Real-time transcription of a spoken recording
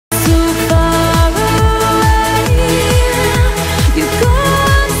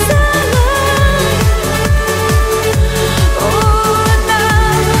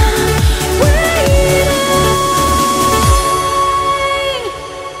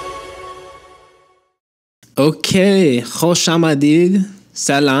Okay, Khosh Amadid,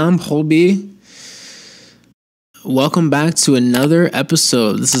 Salam, Khobi. Welcome back to another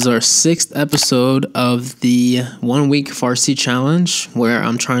episode. This is our 6th episode of the 1-week Farsi challenge, where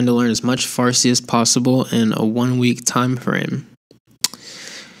I'm trying to learn as much Farsi as possible in a 1-week time frame.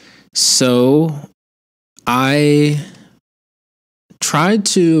 So, I tried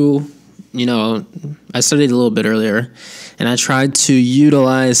to, I studied a little bit earlier, and I tried to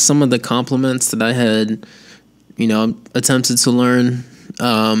utilize some of the compliments that I had, attempted to learn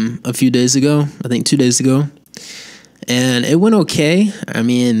a few days ago, I think 2 days ago. And it went okay. I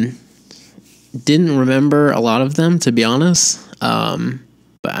mean, didn't remember a lot of them, to be honest. But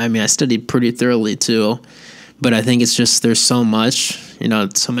I studied pretty thoroughly too. But I think it's just there's so much,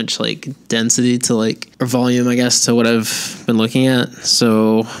 so much like density to or volume, I guess, to what I've been looking at.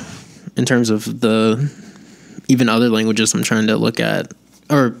 So in terms of the even other languages I'm trying to look at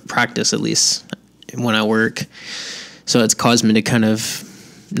or practice, at least when I work. So it's caused me to kind of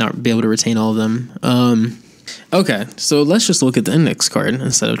not be able to retain all of them. Okay, so let's just look at the index card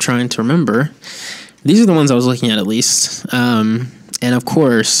instead of trying to remember. These are the ones I was looking at least. And of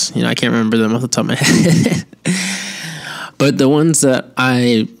course, I can't remember them off the top of my head. But the ones that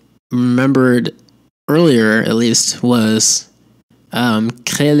I remembered earlier, at least, was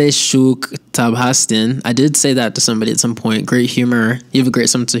Khele Shuk Tabhastin. I did say that to somebody at some point. Great humor. You have a great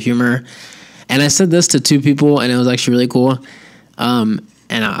sense of humor. And I said this to 2 people, and it was actually really cool. And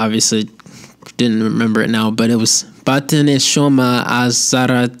I obviously didn't remember it now, but it was Batene Shoma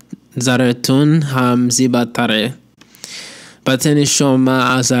Azaratun Ham Zibatare. Batene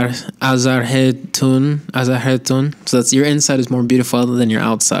Shoma Azarhetun. So that's your inside is more beautiful than your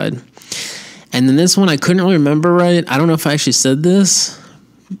outside. And then this one I couldn't really remember right. I don't know if I actually said this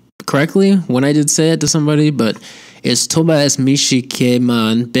correctly when I did say it to somebody, but it's Toba es Mishi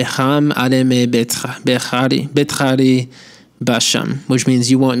Keman Beham Ademe Betrari Basham, which means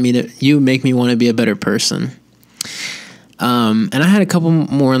you make me want to be a better person. And I had a couple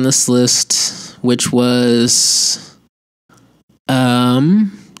more on this list, which was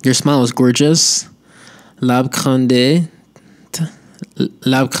your smile is gorgeous. Labkhandet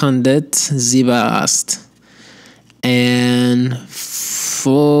Ziba Ast. And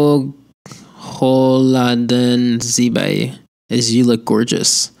Fogholaden Zibai is you look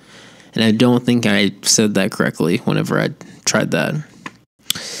gorgeous. And I don't think I said that correctly whenever I tried that.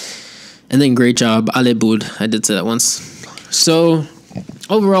 And then great job, Alebud. I did say that once. So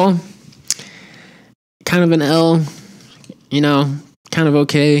overall, kind of an L, kind of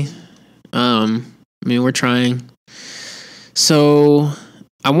okay. We're trying. So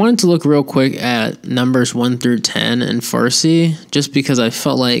I wanted to look real quick at numbers 1 through 10 in Farsi, just because I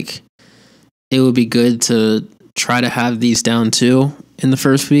felt like it would be good to try to have these down too. In the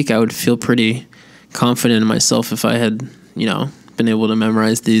first week, I would feel pretty confident in myself if I had, been able to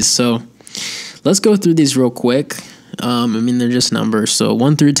memorize these. So let's go through these real quick. They're just numbers. So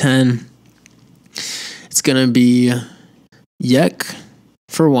 1 through 10, it's going to be yek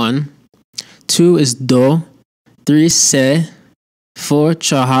for 1. 2 is do. 3 se. 4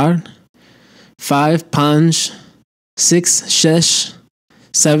 chahar. 5 panj. 6 shesh.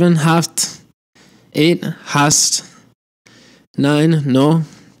 7 haft. 8 hast. 9 no.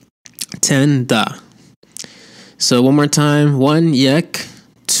 10 da. So one more time. 1 yek.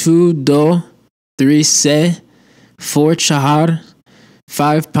 2 do. 3 se. 4 chahar.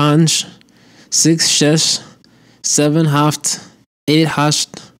 5 panj. 6 shesh. 7 haft. 8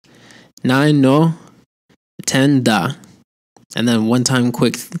 hast. 9 no. 10 da. And then one time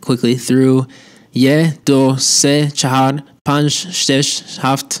quickly through. Ye do se chahar. Panj shesh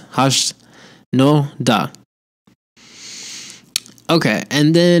haft hast. No da. Okay,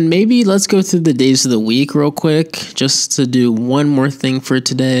 and then maybe let's go through the days of the week real quick, just to do one more thing for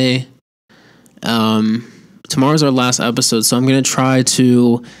today. Tomorrow's our last episode, so I'm going to try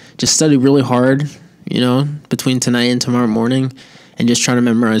to just study really hard, between tonight and tomorrow morning, and just try to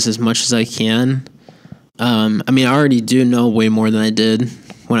memorize as much as I can. I already do know way more than I did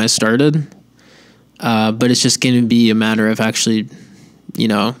when I started, but it's just going to be a matter of actually,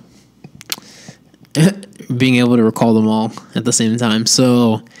 being able to recall them all at the same time.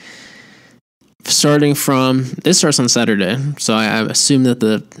 So starting from, this starts on Saturday. So I assume that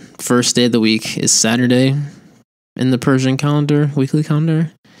the first day of the week is Saturday in the Persian calendar, weekly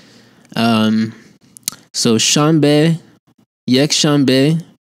calendar. So Shanbe, Yek Shanbe,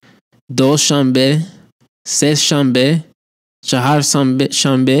 Do Shanbe, Se Shanbe, Chahar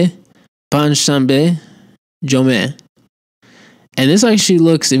Shanbe, Pan Shanbe, Jome. And this actually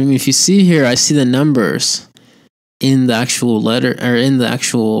looks, if you see here, I see the numbers in the actual letter, or in the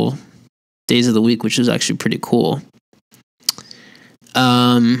actual days of the week, which is actually pretty cool.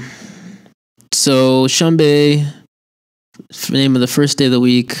 So Shanbei, name of the first day of the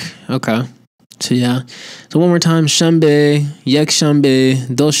week. Okay. So yeah. So one more time. Shanbei, Yek Shanbei,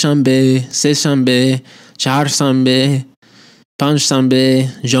 Do Shanbei, Se Shanbei, Char Shanbei, Panch Shanbei,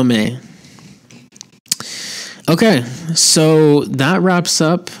 Jomei. Okay. So that wraps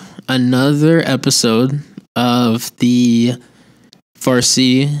up another episode of the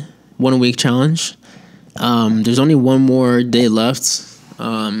Farsi 1 week challenge. There's only one more day left,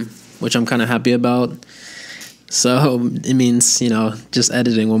 which I'm kind of happy about. So it means, just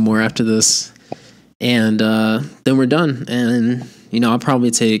editing one more after this. And then we're done. And, I'll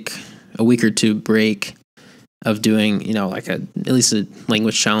probably take a week or two break of doing, like at least a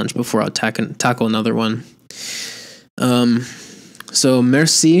language challenge before I'll tackle another one. So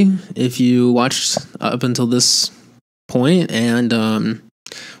merci if you watched up until this point, and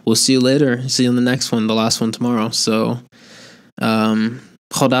we'll see you later. See you in the next one, the last one tomorrow. So,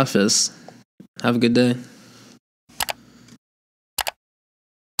 Khodafis. Have a good day.